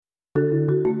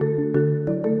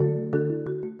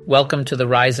Welcome to the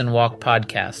Rise and Walk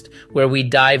podcast, where we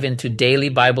dive into daily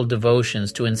Bible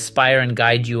devotions to inspire and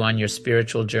guide you on your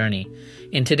spiritual journey.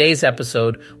 In today's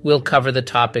episode, we'll cover the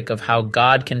topic of how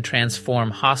God can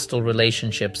transform hostile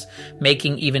relationships,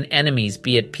 making even enemies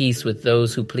be at peace with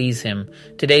those who please Him.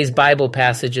 Today's Bible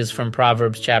passage is from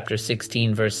Proverbs chapter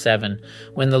 16, verse 7.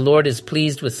 When the Lord is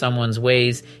pleased with someone's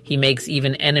ways, He makes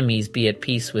even enemies be at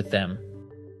peace with them.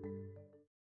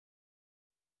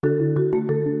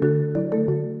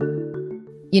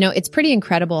 You know, it's pretty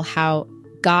incredible how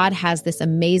God has this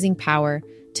amazing power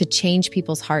to change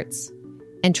people's hearts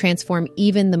and transform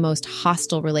even the most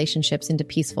hostile relationships into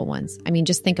peaceful ones. I mean,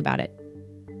 just think about it.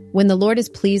 When the Lord is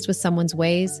pleased with someone's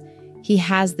ways, He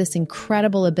has this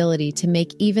incredible ability to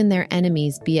make even their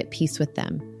enemies be at peace with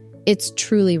them. It's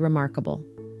truly remarkable.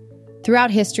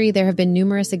 Throughout history, there have been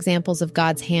numerous examples of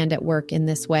God's hand at work in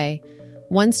this way.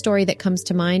 One story that comes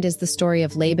to mind is the story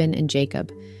of Laban and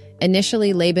Jacob.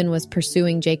 Initially, Laban was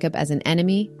pursuing Jacob as an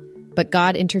enemy, but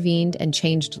God intervened and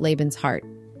changed Laban's heart.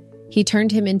 He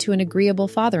turned him into an agreeable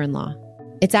father-in-law.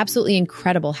 It's absolutely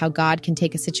incredible how God can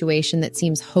take a situation that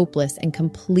seems hopeless and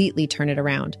completely turn it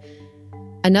around.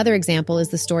 Another example is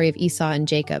the story of Esau and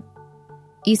Jacob.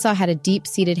 Esau had a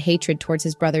deep-seated hatred towards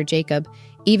his brother Jacob,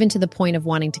 even to the point of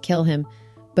wanting to kill him.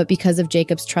 But because of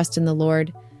Jacob's trust in the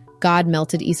Lord, God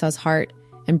melted Esau's heart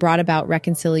and brought about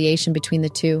reconciliation between the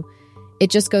two. It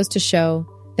just goes to show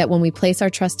that when we place our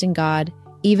trust in God,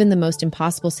 even the most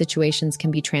impossible situations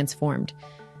can be transformed.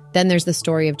 Then there's the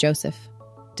story of Joseph.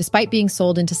 Despite being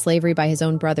sold into slavery by his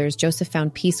own brothers, Joseph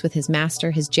found peace with his master,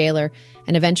 his jailer,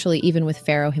 and eventually even with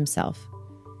Pharaoh himself.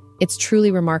 It's truly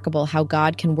remarkable how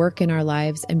God can work in our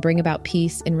lives and bring about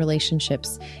peace in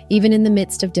relationships, even in the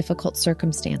midst of difficult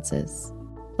circumstances.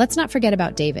 Let's not forget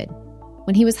about David.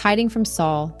 When he was hiding from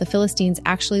Saul, the Philistines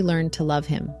actually learned to love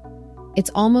him.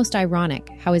 It's almost ironic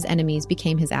how his enemies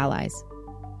became his allies.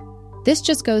 This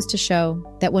just goes to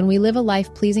show that when we live a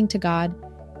life pleasing to God,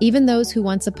 even those who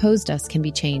once opposed us can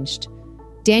be changed.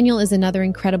 Daniel is another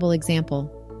incredible example.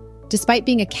 Despite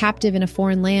being a captive in a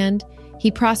foreign land,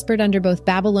 he prospered under both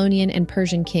Babylonian and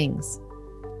Persian kings.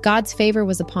 God's favor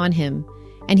was upon him,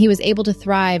 and he was able to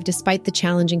thrive despite the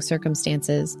challenging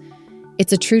circumstances.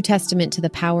 It's a true testament to the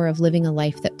power of living a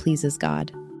life that pleases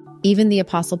God. Even the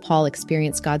Apostle Paul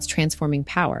experienced God's transforming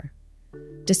power.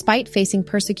 Despite facing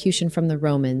persecution from the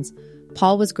Romans,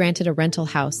 Paul was granted a rental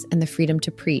house and the freedom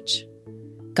to preach.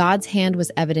 God's hand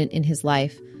was evident in his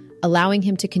life, allowing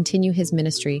him to continue his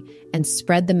ministry and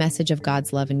spread the message of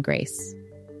God's love and grace.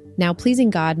 Now,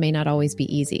 pleasing God may not always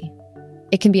be easy.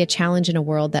 It can be a challenge in a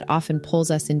world that often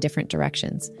pulls us in different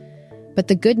directions. But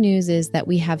the good news is that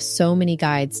we have so many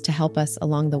guides to help us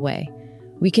along the way.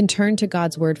 We can turn to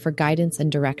God's word for guidance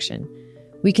and direction.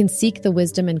 We can seek the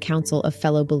wisdom and counsel of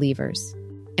fellow believers.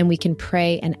 And we can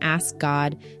pray and ask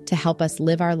God to help us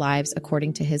live our lives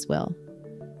according to His will.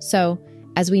 So,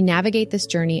 as we navigate this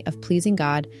journey of pleasing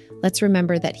God, let's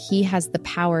remember that He has the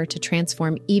power to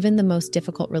transform even the most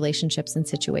difficult relationships and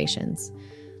situations.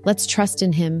 Let's trust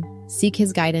in Him, seek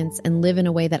His guidance, and live in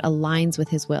a way that aligns with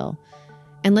His will.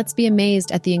 And let's be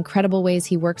amazed at the incredible ways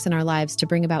He works in our lives to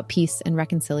bring about peace and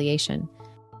reconciliation.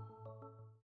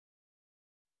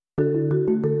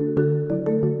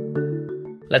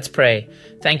 Let's pray.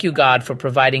 Thank you, God, for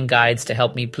providing guides to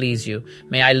help me please you.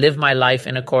 May I live my life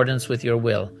in accordance with your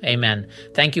will. Amen.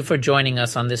 Thank you for joining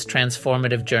us on this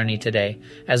transformative journey today.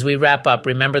 As we wrap up,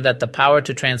 remember that the power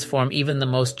to transform even the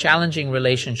most challenging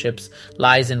relationships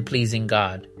lies in pleasing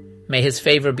God. May His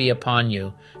favor be upon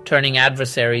you, turning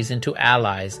adversaries into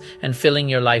allies and filling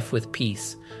your life with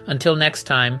peace. Until next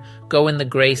time, go in the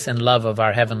grace and love of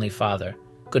our Heavenly Father.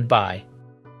 Goodbye.